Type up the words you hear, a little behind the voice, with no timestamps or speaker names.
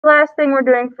last thing we're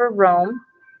doing for Rome.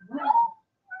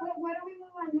 What do we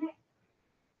move on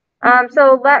next?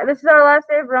 So this is our last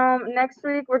day of Rome. Next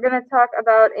week, we're going to talk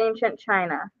about ancient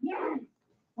China. Yes.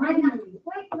 Wait,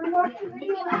 we're watching the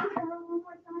video one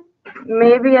more time.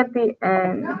 Maybe at the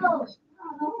end. No.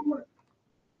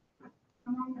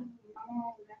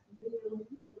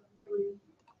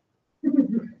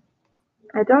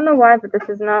 I don't know why, but this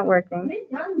is not working.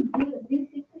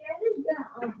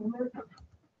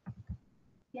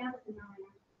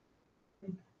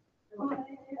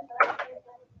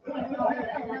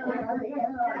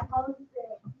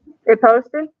 It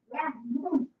posted? Yeah.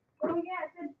 Oh, yeah, it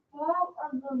said fall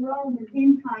of the Roman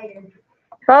Empire.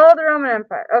 Follow the Roman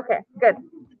Empire. Okay, good.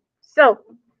 So,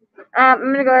 I'm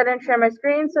going to go ahead and share my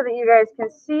screen so that you guys can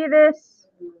see this.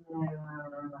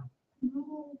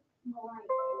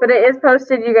 But it is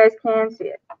posted. You guys can see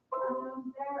it.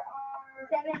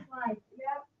 There are 7 slides.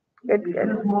 Yep. Good.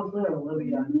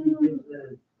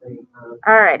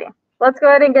 Alrighty. Let's go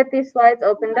ahead and get these slides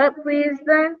opened up, please,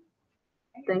 then.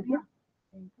 Thank you.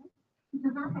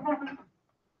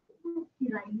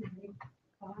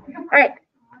 Alright.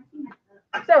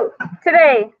 So,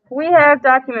 today, we have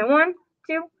document 1,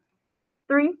 2,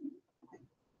 3,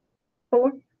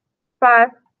 4, 5,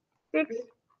 6,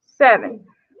 7.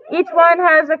 Each one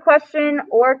has a question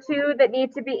or two that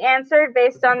need to be answered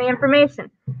based on the information.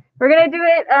 We're going to do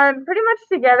it pretty much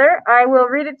together. I will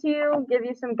read it to you, give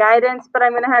you some guidance, but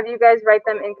I'm going to have you guys write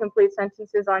them in complete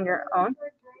sentences on your own.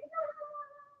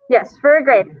 Yes, for a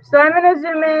grade. So I'm going to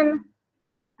zoom in.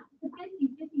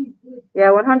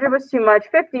 Yeah, 100 was too much.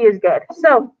 50 is good.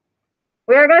 So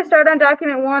we are going to start on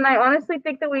document 1. I honestly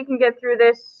think that we can get through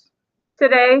this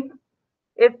today.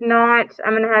 If not,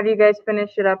 I'm going to have you guys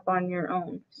finish it up on your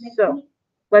own. So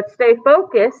let's stay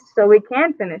focused so we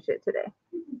can finish it today.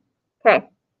 Okay.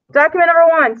 Document number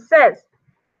 1 says,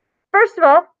 first of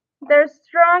all, there's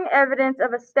strong evidence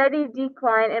of a steady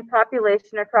decline in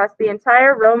population across the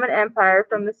entire Roman Empire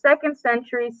from the 2nd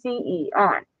century CE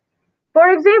on.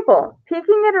 For example,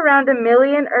 peaking at around 1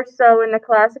 million or so in the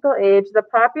classical age, the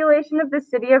population of the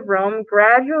city of Rome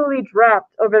gradually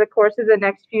dropped over the course of the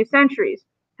next few centuries.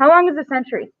 How long is a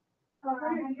century?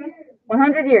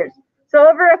 100 years. So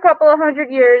over a couple of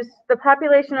 100 years, the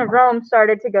population of Rome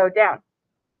started to go down.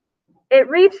 It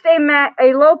reached a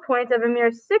low point of a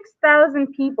mere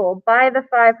 6,000 people by the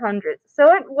 500s.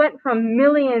 So it went from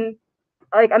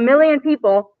a million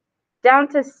people down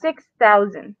to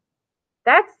 6,000.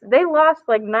 They lost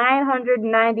like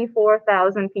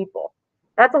 994,000 people.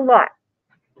 That's a lot.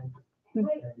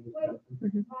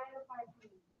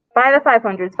 By the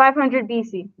 500s, 500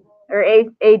 BC or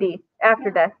AD,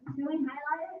 after death.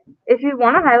 If you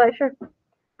want to highlight, sure.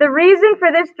 The reason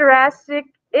for this drastic,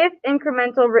 if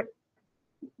incremental,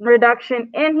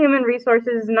 reduction in human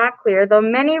resources is not clear, though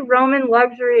many Roman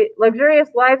luxurious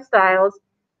lifestyles.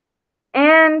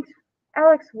 And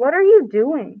Alex, what are you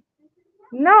doing?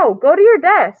 No, go to your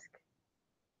desk.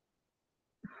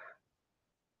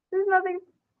 There's nothing.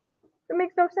 It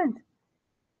makes no sense.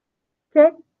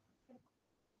 Okay?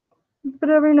 Put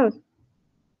it over your nose.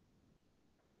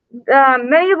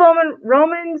 Many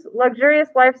Romans' luxurious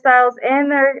lifestyles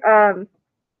and their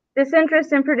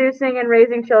disinterest in producing and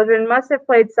raising children must have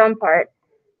played some part.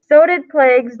 So did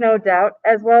plagues, no doubt,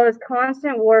 as well as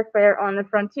constant warfare on the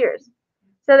frontiers.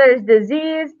 So there's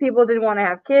disease. People didn't want to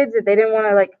have kids. They didn't want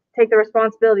to take the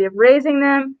responsibility of raising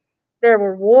them. There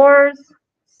were wars.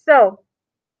 So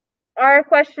our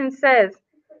question says,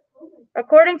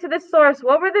 according to this source,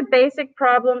 what were the basic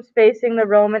problems facing the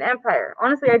Roman Empire?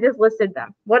 Honestly, I just listed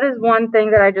them. What is one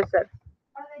thing that I just said?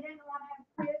 They didn't want to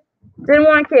have kids. Didn't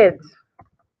want kids.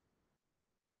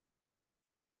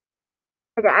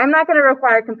 Okay, I'm not going to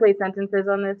require complete sentences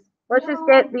on this. Let's just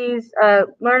get these,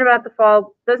 learn about the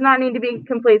fall. Does not need to be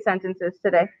complete sentences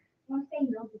today. I'm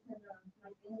saying no because my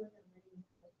family wasn't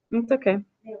ready. It's okay.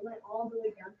 They went all the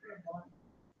way down to the bottom.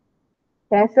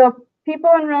 Okay, so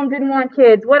people in Rome didn't want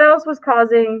kids. What else was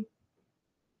causing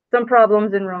some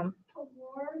problems in Rome?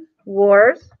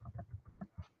 Wars.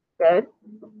 Good.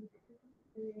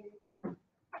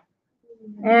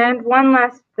 And one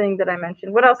last thing that I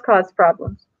mentioned. What else caused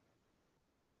problems?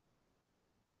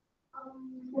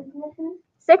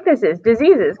 Sicknesses,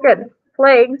 diseases. Good.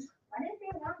 Plagues. Why didn't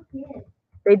they want kids?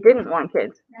 They didn't want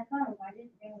kids. That's not why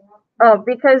didn't they want kids? Oh,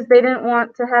 because they didn't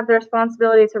want to have the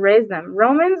responsibility to raise them.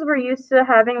 Romans were used to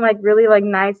having really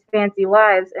nice fancy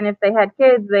lives, and if they had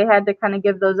kids, they had to kind of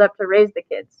give those up to raise the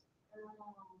kids.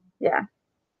 Yeah.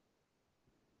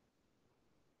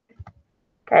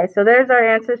 Okay, so there's our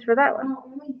answers for that one.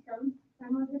 Only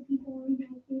some of the people only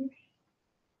had kids.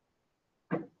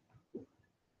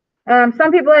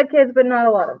 Some people had kids, but not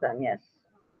a lot of them, yes.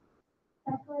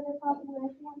 That's why the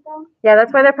population went down. Yeah,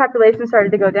 that's why their population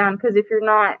started to go down, because if you're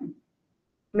not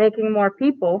making more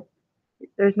people,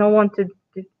 there's no one to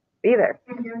be there.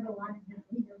 And there's a lot of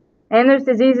diseases. And there's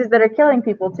diseases that are killing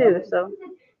people too, so.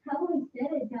 How we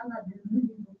said it down that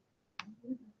diseases.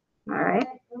 All right.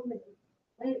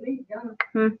 Wait, John.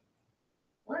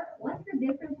 What's the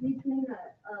difference between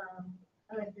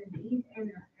a disease and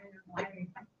a virus?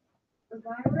 The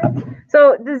virus?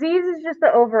 So disease is just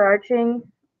the overarching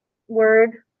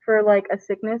word for like a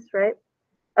sickness, right?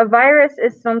 A virus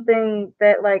is something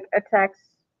that like attacks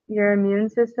your immune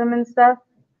system and stuff.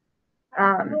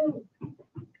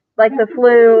 Like the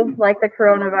flu, like the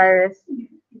coronavirus.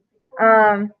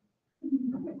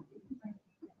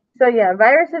 So yeah,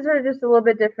 viruses are just a little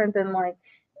bit different than like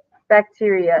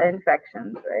bacteria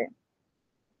infections, right?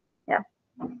 Yeah.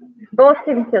 Both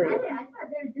can kill you. I thought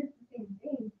they were just the same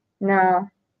thing. No,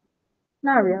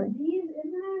 not really.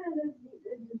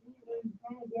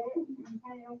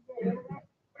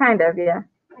 Kind of, yeah.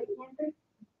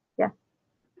 Yeah.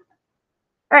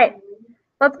 All right.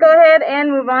 Let's go ahead and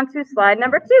move on to slide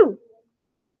number 2.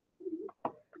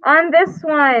 On this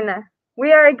one,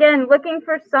 we are again looking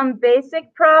for some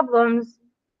basic problems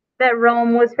that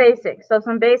Rome was facing. So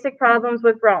some basic problems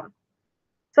with Rome.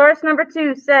 Source number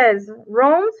 2 says,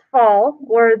 Rome's fall,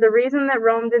 or the reason that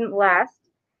Rome didn't last,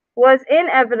 was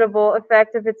inevitable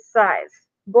effect of its size.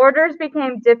 Borders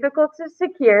became difficult to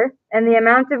secure, and the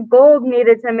amount of gold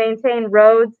needed to maintain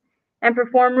roads and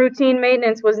perform routine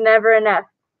maintenance was never enough.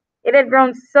 It had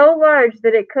grown so large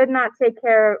that it could not take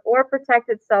care or protect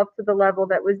itself to the level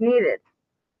that was needed.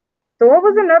 So what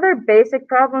was another basic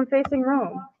problem facing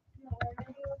Rome?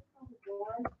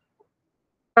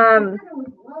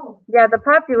 Yeah, the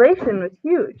population was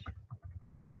huge.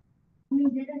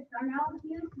 Did it start out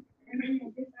huge and then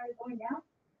it just started going down?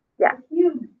 Yeah.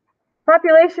 Huge.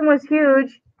 Population was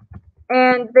huge,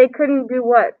 and they couldn't do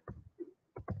what?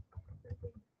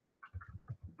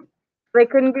 They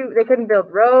couldn't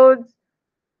build roads.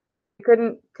 They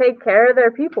couldn't take care of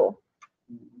their people.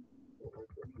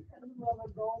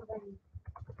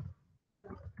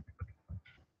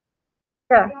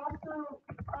 Yeah.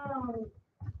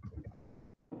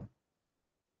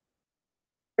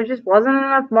 There just wasn't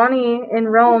enough money in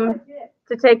Rome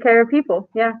to take care of people.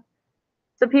 Yeah.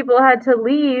 So people had to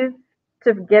leave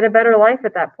to get a better life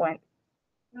at that point.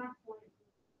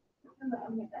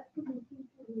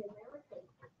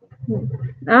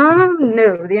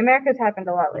 No, the Americas happened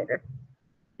a lot later.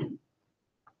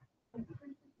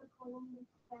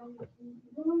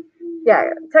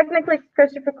 Yeah, technically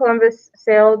Christopher Columbus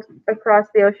sailed across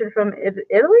the ocean from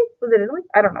Italy? Was it Italy?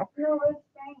 I don't know. No, it was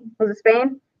Spain. Was it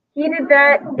Spain? He did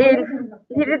that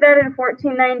in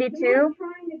 1492.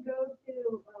 Trying to go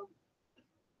to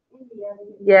India.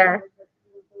 Yeah.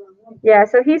 Yeah,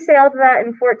 so he sailed that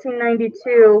in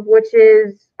 1492, which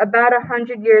is about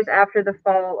 100 years after the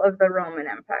fall of the Roman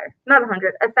Empire. Not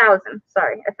 100, 1,000.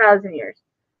 Sorry, 1,000 years.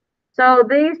 So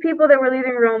these people that were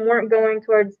leaving Rome weren't going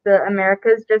towards the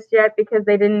Americas just yet because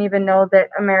they didn't even know that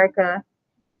America,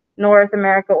 North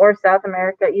America, or South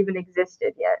America even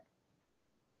existed yet.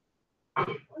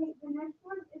 Wait, the next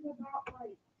one is about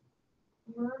like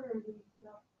murder and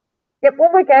stuff. Yep,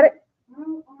 we'll look at it.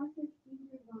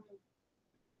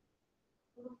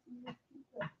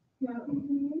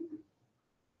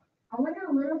 I wonder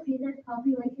how Little Caesar's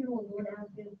population will go down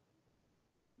to.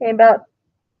 Okay, about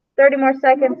 30 more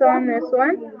seconds on this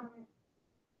one.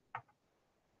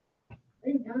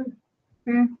 It's done.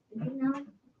 Hmm. Did you know,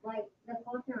 like, the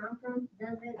culture I'm from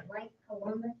doesn't like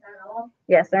Columbus at all?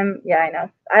 Yes, I know.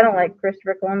 I don't like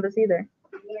Christopher Columbus either.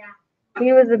 Yeah.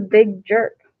 He was a big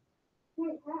jerk.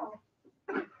 Wait, how?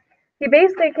 He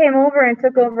basically came over and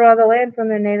took over all the land from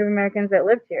the Native Americans that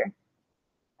lived here.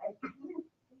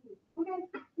 Okay,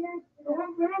 yeah. If it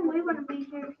weren't for him, we wouldn't be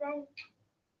here today.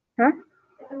 Huh?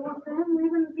 If it weren't for him, we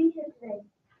wouldn't be here today.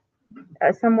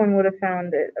 Someone would have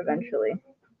found it eventually.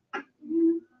 But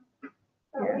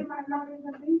we might not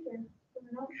even be here.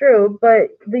 True, but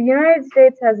the United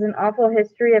States has an awful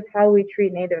history of how we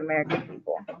treat Native American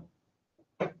people.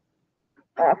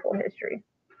 Awful history.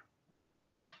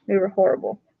 We were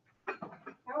horrible.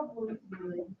 Cowboys.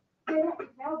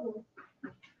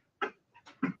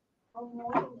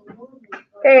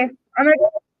 Okay, I'm going to go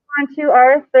on to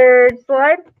our third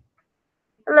slide.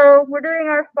 Hello, we're doing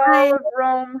our Fall of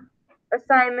Rome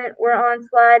assignment. We're on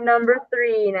slide number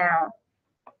 3 now.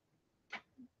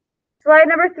 Slide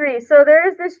number 3. So there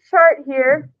is this chart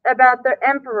here about the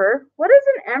emperor. What is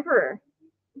an emperor?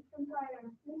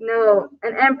 No,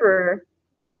 an emperor.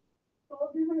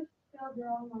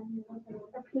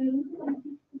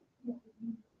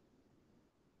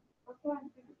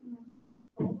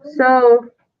 So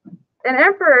an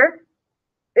emperor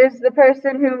is the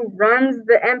person who runs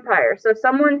the empire. So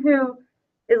someone who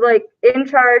is like in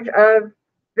charge of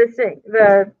the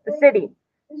city.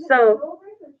 So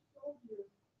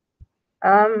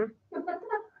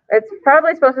it's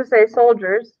probably supposed to say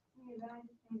soldiers.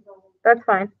 That's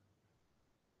fine.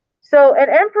 So an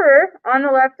emperor on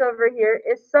the left over here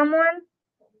is someone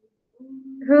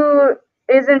who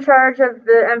is in charge of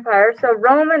the empire. So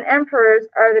Roman emperors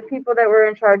are the people that were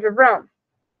in charge of Rome.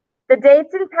 The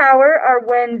dates in power are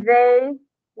when they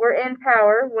were in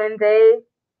power, when they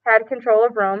had control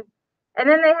of Rome. And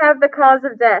then they have the cause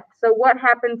of death. So what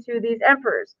happened to these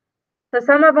emperors? So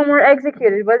some of them were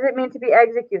executed. What does it mean to be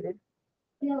executed?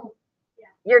 Killed.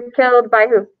 You're killed by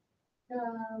who?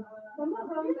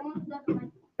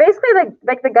 Basically,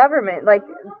 like the government. Like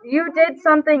you did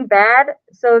something bad,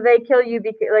 so they kill you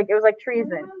because like it was like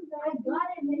treason. I got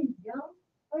it, Miss Jones.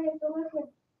 Okay, so listen.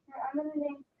 I'm gonna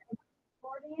name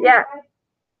 40. Yeah.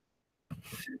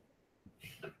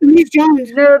 Miss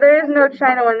Jones, No, there is no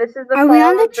China one. This is the Are we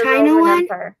on fall the of the China Roman one?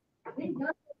 Empire. Miss Jones.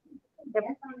 Yep.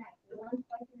 Yes, on that one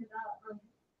question about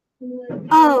who was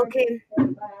Oh, okay.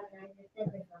 killed by I just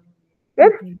said this one.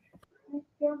 Good. Miss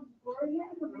Jones, Gloria.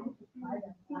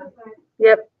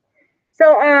 Yep. So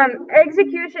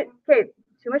execution. Okay,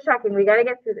 too much talking. We gotta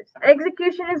get through this.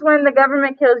 Execution is when the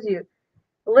government kills you.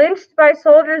 Lynched by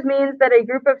soldiers means that a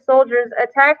group of soldiers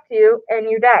attacked you and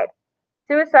you died.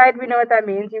 Suicide, we know what that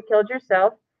means. You killed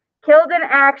yourself. Killed in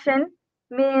action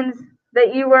means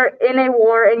that you were in a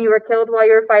war and you were killed while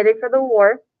you were fighting for the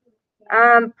war.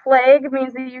 Plague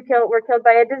means that you were killed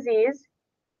by a disease.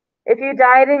 If you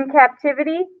died in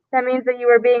captivity, that means that you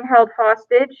were being held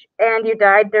hostage and you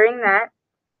died during that.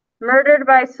 Murdered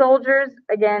by soldiers,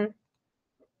 again,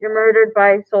 you're murdered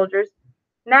by soldiers.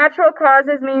 Natural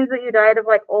causes means that you died of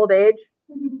like old age.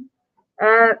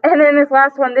 And then this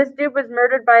last one, this dude was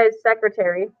murdered by his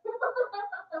secretary.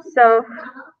 So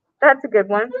that's a good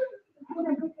one.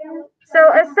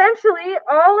 So essentially,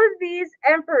 all of these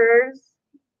emperors,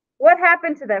 what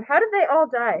happened to them? How did they all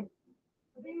die?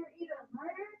 They were either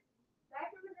murdered, died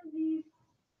from a disease,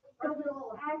 or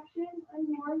little action and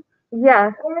more,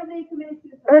 Yeah, or they committed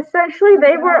suicide. essentially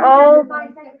they were all,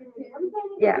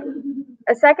 yeah.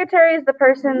 A secretary is the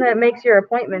person that makes your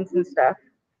appointments and stuff.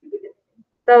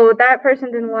 So that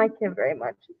person didn't like him very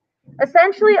much.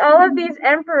 Essentially, all of these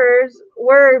emperors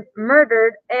were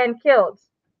murdered and killed.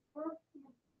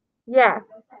 Yeah.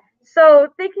 So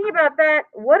thinking about that,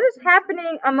 what is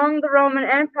happening among the Roman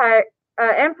Empire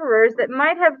emperors that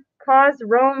might have caused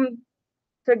Rome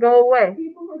to go away?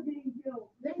 People were being killed.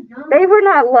 They were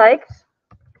not liked.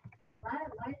 Why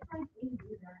did my thing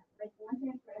do that? Like one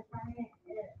time press on it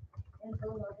and go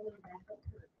all the way back up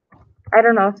to it. I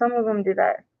don't know. Some of them do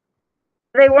that.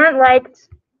 They weren't liked.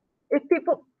 If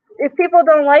people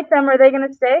don't like them, are they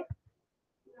gonna stay?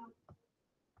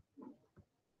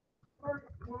 Or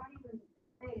not even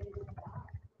say it is God.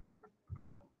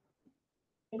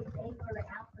 They say for the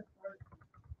alpha for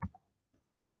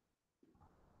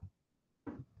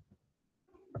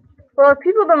Well, if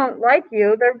people don't like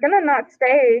you, they're gonna not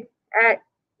stay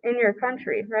in your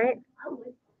country, right? I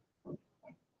would.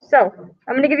 So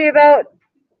I'm gonna give you about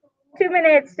 2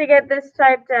 minutes to get this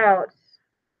typed out.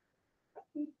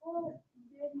 People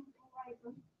didn't like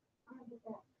them.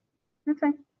 100%. That's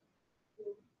fine.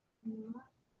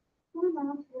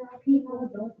 People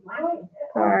don't like it.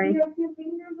 Sorry. You have two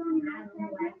fingers on your I don't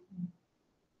like second?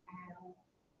 at all.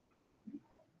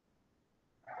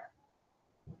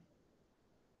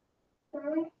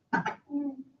 Sorry?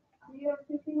 Do you have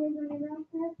two fingers on your mouth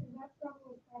set? And that's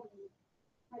probably funny.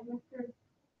 Like Mr.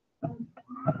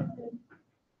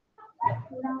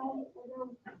 No, I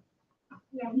don't.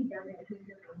 Yeah, he does it. He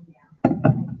does it,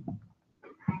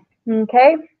 yeah.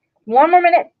 Okay. 1 more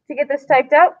minute to get this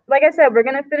typed out. Like I said, we're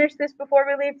gonna finish this before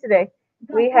we leave today.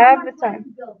 We have the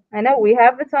time. I know we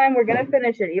have the time. We're gonna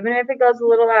finish it, even if it goes a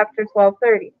little after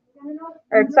 12:30.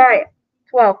 Or sorry,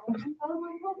 12.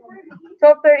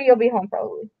 12:30, you'll be home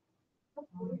probably.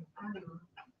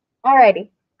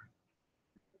 Alrighty.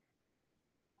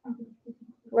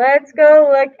 Let's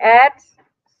go look at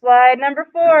slide number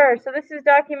 4. So this is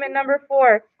document number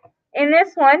 4. In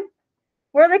this one,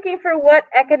 we're looking for what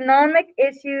economic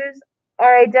issues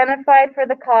are identified for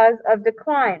the cause of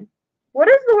decline. What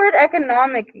does the word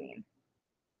economic mean?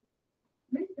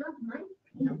 Miss Jones, mine's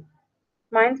pink.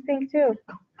 Mine's pink too.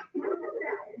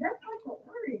 That's like a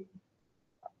orange.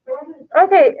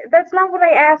 Okay, that's not what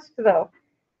I asked though.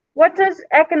 What does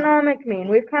economic mean?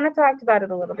 We've kind of talked about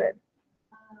it a little bit.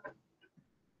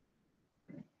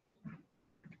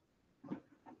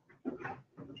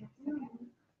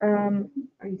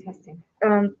 Are you testing?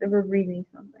 We're reading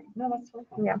something. No, that's totally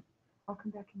fine. Yeah. I'll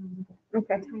come back in a little bit.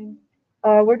 Okay. Time.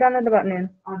 We're done at about noon.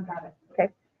 Got it. Okay.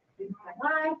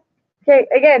 Bye. Okay,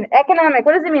 again, economic.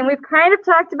 What does it mean? We've kind of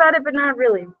talked about it, but not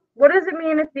really. What does it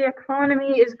mean if the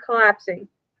economy is collapsing?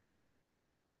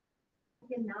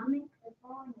 Economic is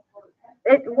falling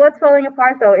apart. What's falling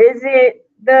apart though? Is it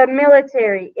the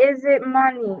military? Is it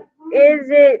money? Is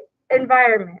it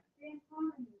environment?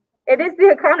 It is the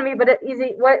economy, but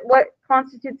what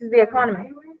constitutes the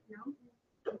economy?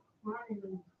 The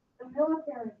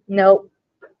military, Nope.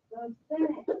 the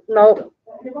Senate, Nope.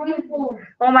 the people.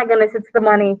 Oh my goodness, it's the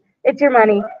money. It's your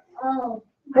money. Oh.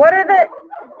 What are the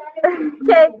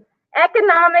okay?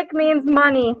 Economic means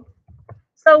money.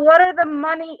 So what are the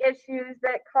money issues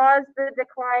that caused the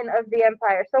decline of the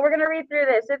empire? So we're going to read through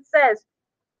this. It says,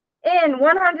 in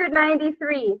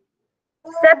 193,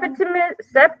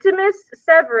 Septimus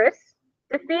Severus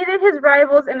defeated his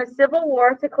rivals in a civil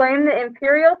war to claim the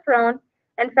imperial throne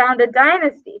and found a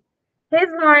dynasty. His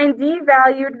line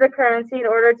devalued the currency in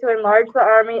order to enlarge the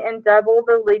army and double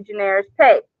the legionnaires'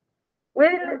 pay. I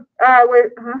heard that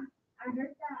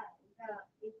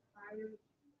the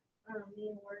empire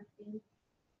being working,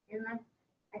 and like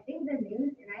I think the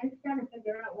news, and I just gotta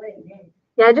figure out what it meant.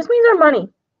 Yeah, it just means our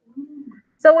money.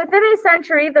 So within a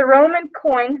century, the Roman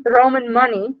coin, the Roman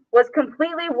money, was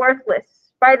completely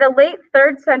worthless. By the late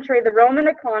 3rd century, the Roman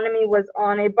economy was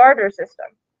on a barter system.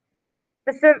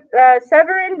 The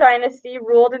Severan dynasty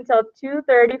ruled until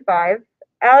 235.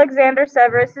 Alexander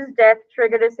Severus's death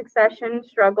triggered a succession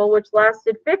struggle which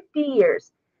lasted 50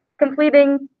 years,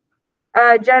 competing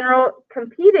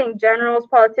generals,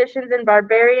 politicians, and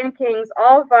barbarian kings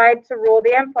all vied to rule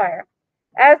the empire.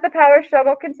 As the power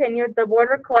struggle continued, the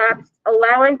border collapsed,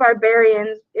 allowing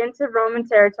barbarians into Roman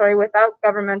territory without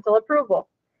governmental approval.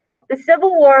 The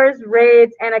civil wars,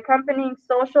 raids, and accompanying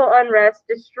social unrest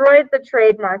destroyed the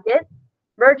trade market.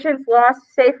 Merchants lost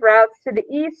safe routes to the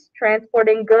east,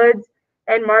 transporting goods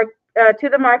and to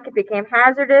the market became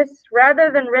hazardous.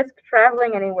 Rather than risk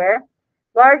traveling anywhere,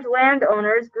 large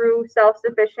landowners grew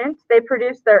self-sufficient. They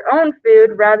produced their own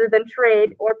food rather than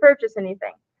trade or purchase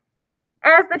anything.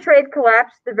 As the trade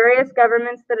collapsed, the various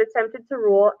governments that attempted to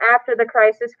rule after the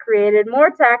crisis created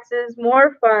more taxes,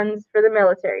 more funds for the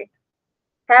military.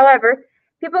 However,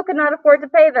 people could not afford to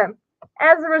pay them.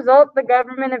 As a result, the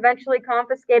government eventually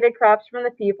confiscated crops from the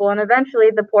people, and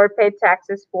eventually the poor paid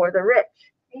taxes for the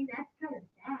rich. Hey, that's kind of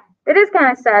sad. It is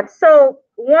kind of sad. So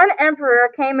one emperor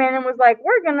came in and was like,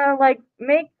 we're gonna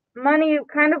make money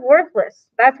kind of worthless.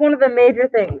 That's one of the major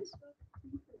things.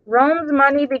 Rome's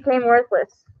money became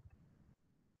worthless.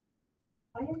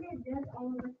 Why did it just all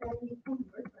of a sudden become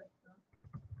worthless though?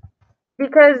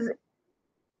 Because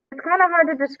it's kind of hard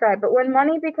to describe, but when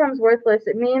money becomes worthless,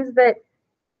 it means that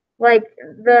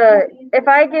if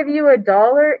I give you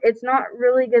 $1, it's not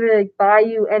really gonna buy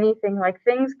you anything. Like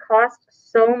things cost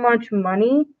so much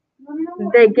money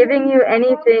that giving you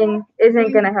anything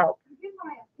isn't gonna help. You can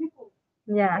buy a pickle.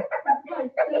 Yeah.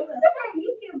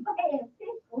 You can buy a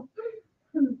pickle.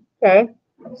 Okay.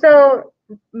 So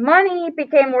money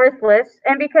became worthless,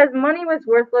 and because money was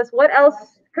worthless, what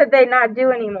else could they not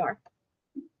do anymore?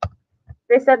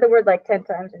 They said the word like 10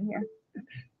 times in here.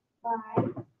 Buy.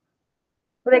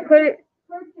 Well,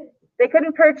 they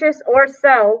couldn't purchase or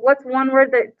sell. What's one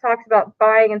word that talks about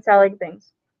buying and selling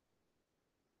things?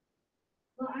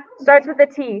 Well, I don't Starts with a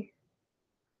T.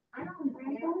 I don't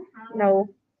know how. No.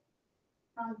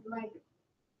 Like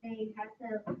they had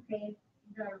to pay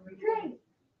the trade.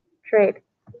 Trade.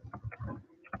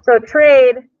 So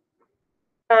trade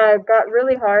got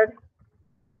really hard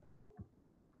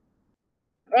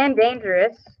and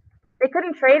dangerous. They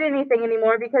couldn't trade anything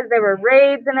anymore because there were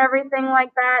raids and everything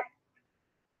like that.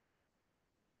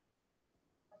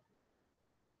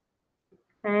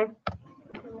 Okay.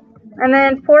 And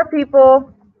then poor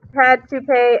people had to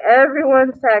pay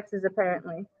everyone's taxes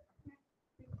apparently.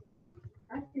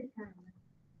 That's just kind of.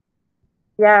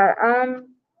 Yeah,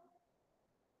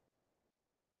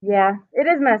 yeah, it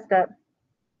is messed up.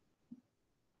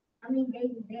 I mean, they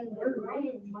were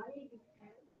rich.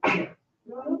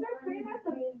 Well, they're pretty much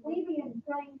the plebeians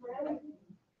paying for everything.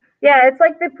 Yeah, it's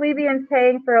like the plebeians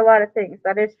paying for a lot of things.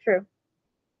 That is true.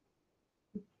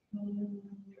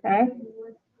 Okay.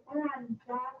 And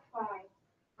that's why.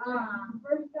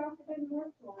 First off, it didn't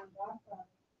work for them. That's why.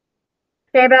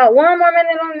 Okay, about one more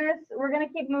minute on this. We're gonna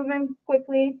keep moving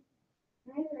quickly.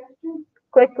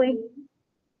 Quickly.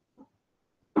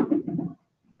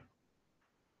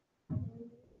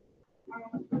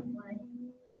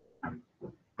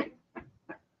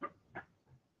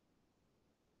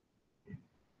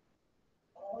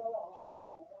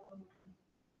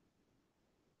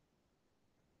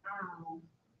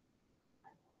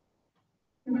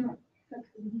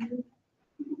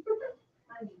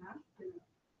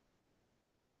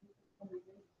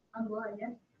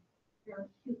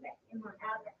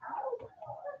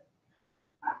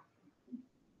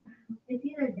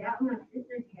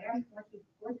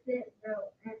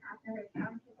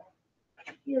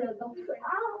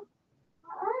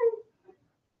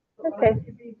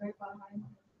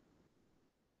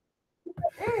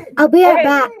 I'll be right Okay.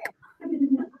 back.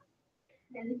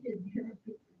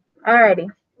 Alrighty.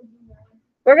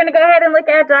 We're going to go ahead and look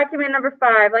at document number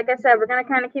 5. Like I said, we're going to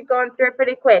kind of keep going through it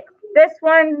pretty quick. This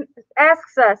one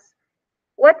asks us,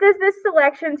 what does this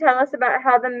selection tell us about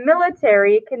how the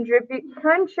military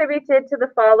contributed to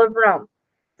the fall of Rome?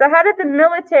 So how did the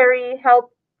military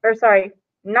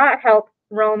not help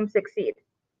Rome succeed?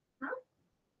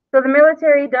 So the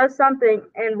military does something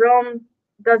and Rome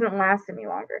doesn't last any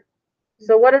longer.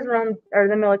 So what does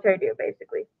the military do,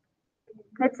 basically?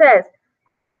 It says,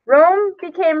 Rome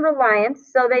became reliant,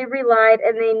 so they relied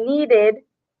and they needed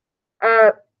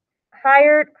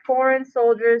hired foreign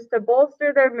soldiers to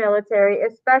bolster their military,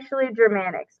 especially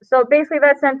Germanics. So basically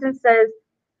that sentence says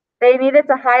they needed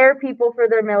to hire people for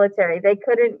their military. They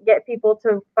couldn't get people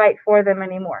to fight for them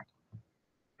anymore.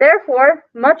 Therefore,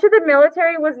 much of the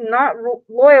military was not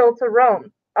loyal to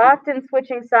Rome, often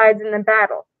switching sides in the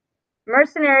battle.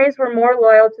 Mercenaries were more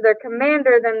loyal to their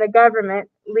commander than the government,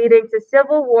 leading to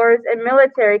civil wars and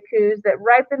military coups that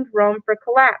ripened Rome for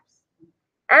collapse.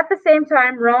 At the same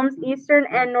time, Rome's eastern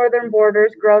and northern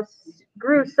borders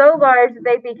grew so large that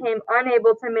they became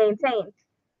unable to maintain.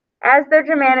 As their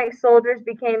Germanic soldiers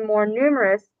became more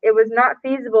numerous, it was not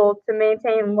feasible to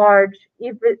maintain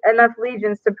enough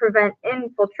legions to prevent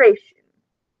infiltration.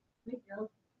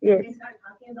 Yes.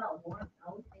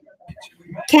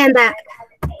 Came back.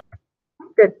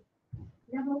 Good.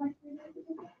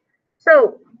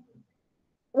 So,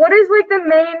 what is like the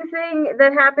main thing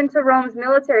that happened to Rome's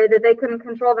military that they couldn't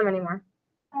control them anymore?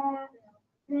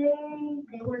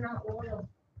 They were not loyal.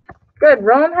 Good.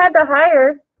 Rome had to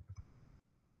hire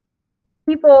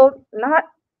people, not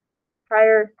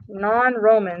hire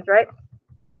non-Romans, right?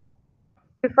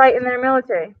 To fight in their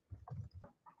military.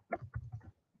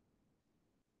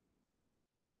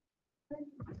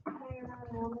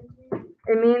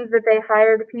 It means that they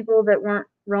hired people that weren't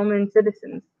Roman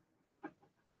citizens.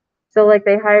 So like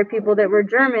they hired people that were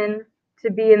German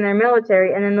to be in their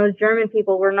military, and then those German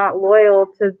people were not loyal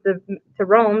to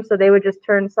Rome, so they would just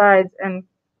turn sides and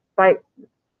fight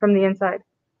from the inside.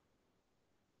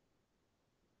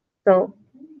 So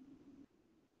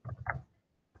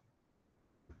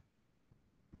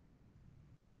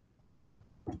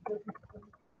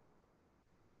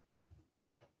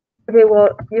okay,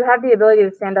 well, you have the ability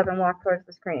to stand up and walk towards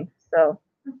the screen. So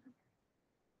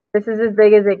this is as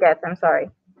big as it gets. I'm sorry.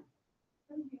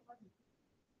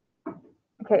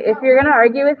 Okay, if you're gonna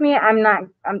argue with me, I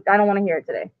don't want to hear it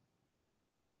today.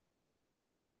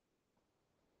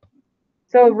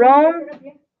 So Rome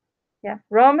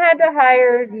had to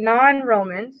hire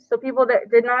non-Romans, so people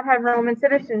that did not have Roman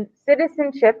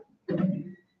citizenship,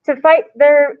 to fight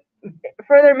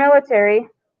for their military,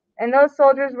 and those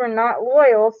soldiers were not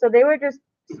loyal, so they would just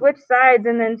switch sides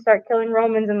and then start killing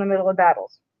Romans in the middle of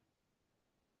battles.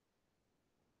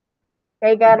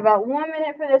 Okay, got about 1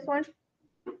 minute for this one.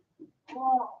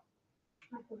 Well,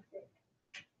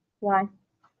 Why? I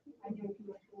drink too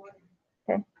much water.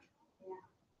 Okay.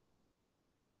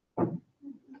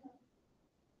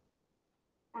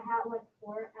 I had like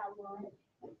 4 at lunch,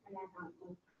 and I had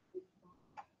like 6.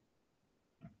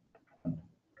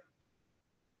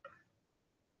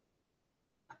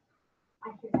 I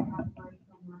should have had lunch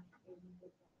so much.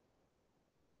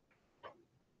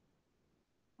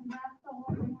 And that's the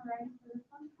whole thing, right? For this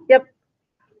one? Yep.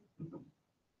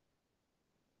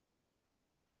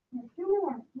 Two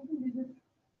more. We can do this.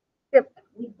 Yep.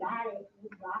 We got it. We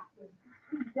got this.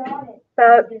 We got it.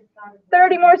 About We just got it.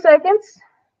 30 more seconds.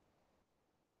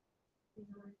 We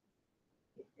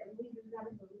just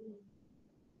gotta believe.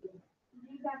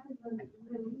 We got to believe.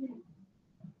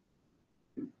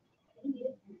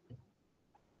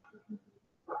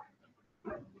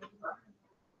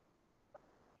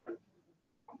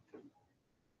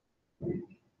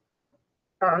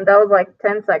 That was like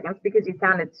 10 seconds because you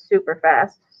counted super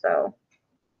fast. So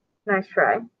nice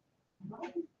try.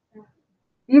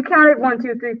 You counted 1,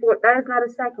 2, 3, 4. That is not a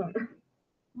second.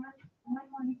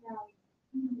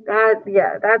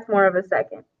 That's more of a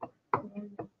second.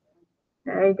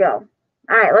 There you go.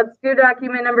 All right, let's do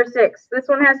document number 6. This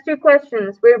one has 2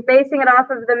 questions. We're basing it off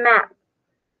of the map.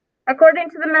 According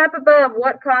to the map above,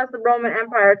 what caused the Roman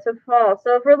Empire to fall?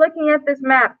 So if we're looking at this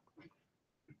map,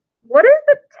 what is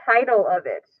the title of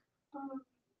it?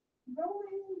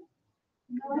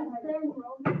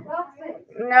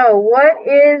 No, what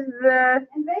is the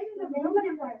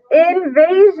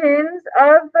invasions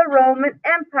of the Roman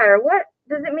Empire? What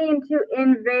does it mean to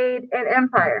invade an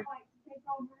empire?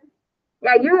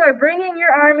 Yeah, you are bringing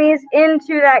your armies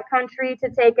into that country to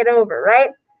take it over,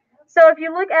 right? So if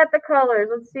you look at the colors,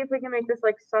 let's see if we can make this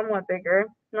like somewhat bigger.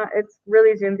 It's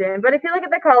really zoomed in. But if you look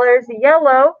at the colors,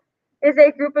 yellow is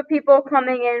a group of people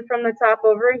coming in from the top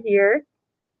over here.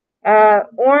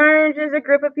 Orange is a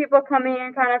group of people coming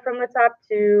in kind of from the top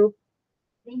too.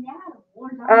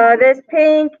 This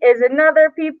pink is another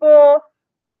people.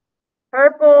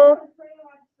 Purple.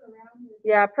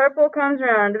 Yeah, purple comes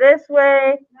around this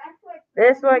way.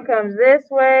 This one comes this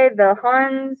way. The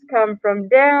Huns come from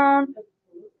down.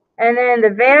 And then the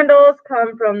Vandals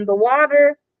come from the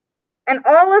water. And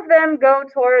all of them go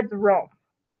towards Rome.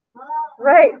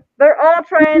 Right? They're all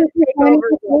trying to take over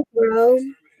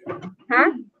Rome.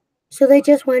 Huh? So they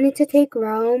just wanted to take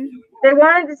Rome. They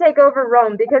wanted to take over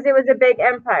Rome because it was a big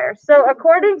empire. So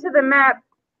according to the map,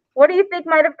 what do you think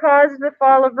might have caused the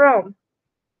fall of Rome?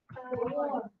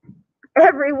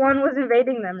 Everyone was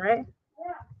invading them, right?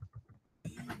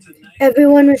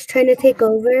 Everyone was trying to take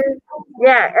over.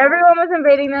 Yeah, everyone was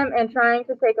invading them and trying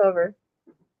to take over.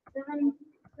 Seven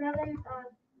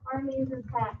armies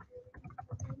attacked.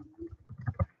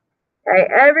 Okay,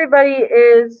 everybody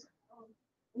is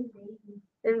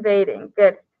invading.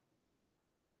 Good.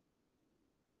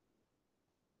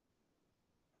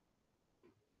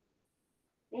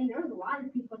 And there was a lot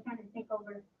of people trying to take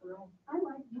over Rome. I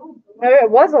like Rome. There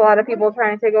was a lot of people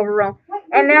trying to take over Rome.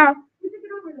 And now,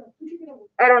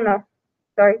 I don't know.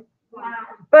 Sorry. Wow.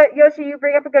 But Yoshi, you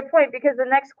bring up a good point because the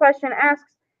next question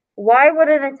asks, why would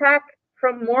an attack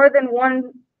from more than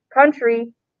one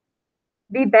country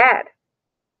be bad?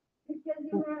 Because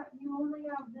you only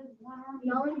have this one army.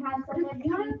 You only have so much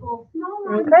people.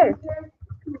 Okay.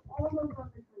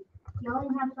 You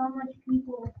only have so much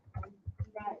people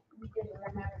that you just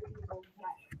run out of people.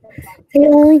 They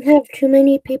only have too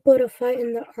many people to fight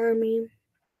in the army.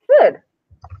 Good.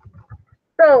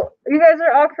 So you guys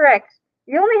are all correct.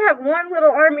 You only have one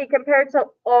little army compared to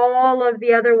all of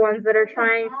the other ones that are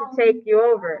trying to take you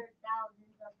over.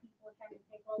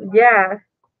 Yeah.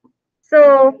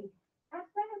 So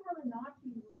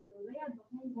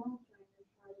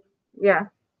yeah,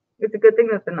 it's a good thing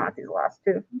that the Nazis lost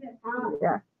too.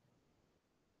 Yeah.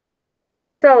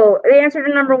 So the answer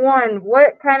to number one,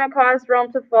 what kind of caused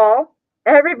Rome to fall?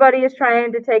 Everybody is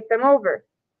trying to take them over.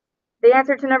 The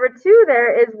answer to number two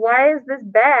there is, why is this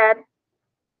bad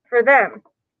for them?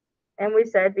 And we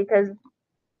said because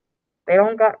they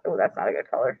don't got, oh, that's not a good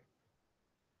color.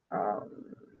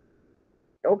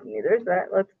 Nope, neither is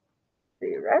that. Let's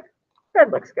see, red.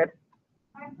 Red looks good.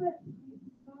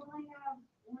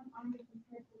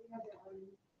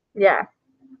 Yeah.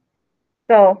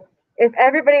 So if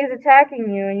everybody is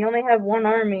attacking you and you only have one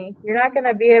army, you're not going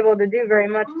to be able to do very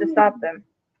much to stop them.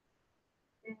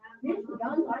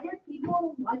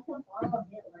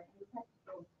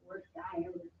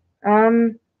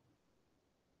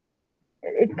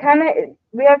 It kind of,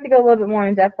 we have to go a little bit more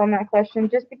in depth on that question,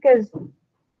 just because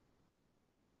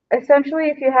essentially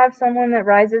if you have someone that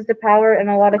rises to power and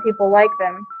a lot of people like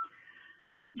them.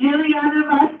 Juliana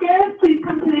Vasquez, please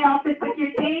come to the office with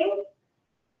your team.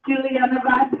 Juliana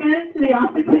Vasquez, to the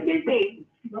office with your team.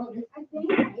 Bro, this thing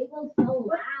it was so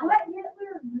loud. What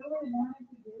Hitler really wanted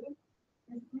to do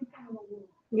is become a war.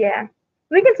 Yeah.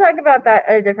 We can talk about that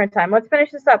at a different time. Let's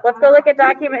finish this up. Let's go look at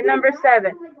document number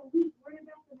 7.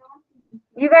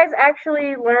 You guys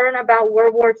actually learn about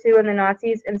World War II and the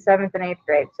Nazis in 7th and 8th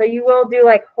grade. So you will do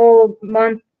like whole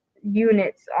month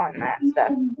units on that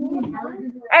stuff.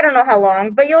 I don't know how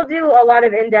long, but you'll do a lot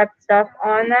of in-depth stuff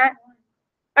on that.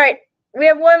 All right. We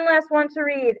have one last one to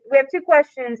read. We have 2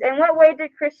 questions. In what way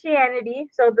did Christianity,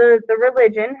 so the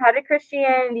religion, how did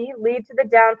Christianity lead to the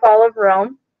downfall of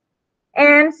Rome?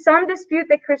 And some dispute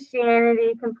that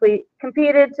Christianity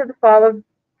contributed to the fall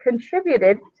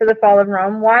of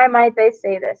Rome. Why might they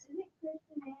say this?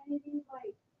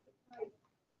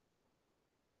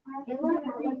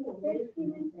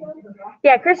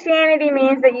 Yeah, Christianity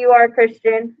means that you are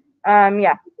Christian.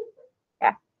 Yeah.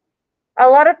 A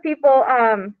lot of people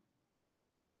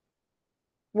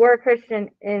were Christian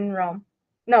in Rome.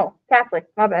 No, Catholic.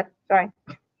 My bad. Sorry.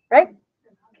 Right?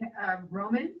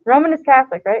 Roman? Roman is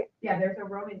Catholic, right? Yeah, there's a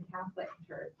Roman Catholic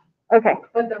church. Okay.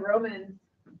 But the Romans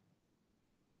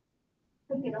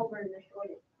Took it over and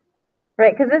destroyed it.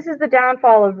 Right, because this is the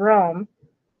downfall of Rome.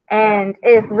 And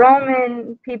if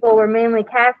Roman people were mainly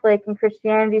Catholic and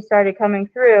Christianity started coming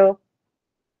through,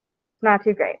 it's not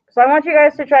too great. So I want you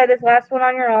guys to try this last one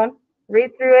on your own.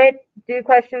 Read through it, do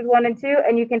questions 1 and 2,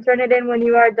 and you can turn it in when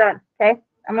you are done, okay?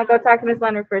 I'm going to go talk to Ms.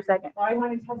 Leonard for a second. Well, I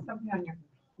want to test something on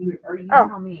your, or you Oh.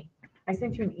 tell me. I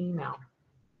sent you an email.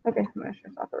 Okay, I'm going to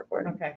shut off the recording. Okay.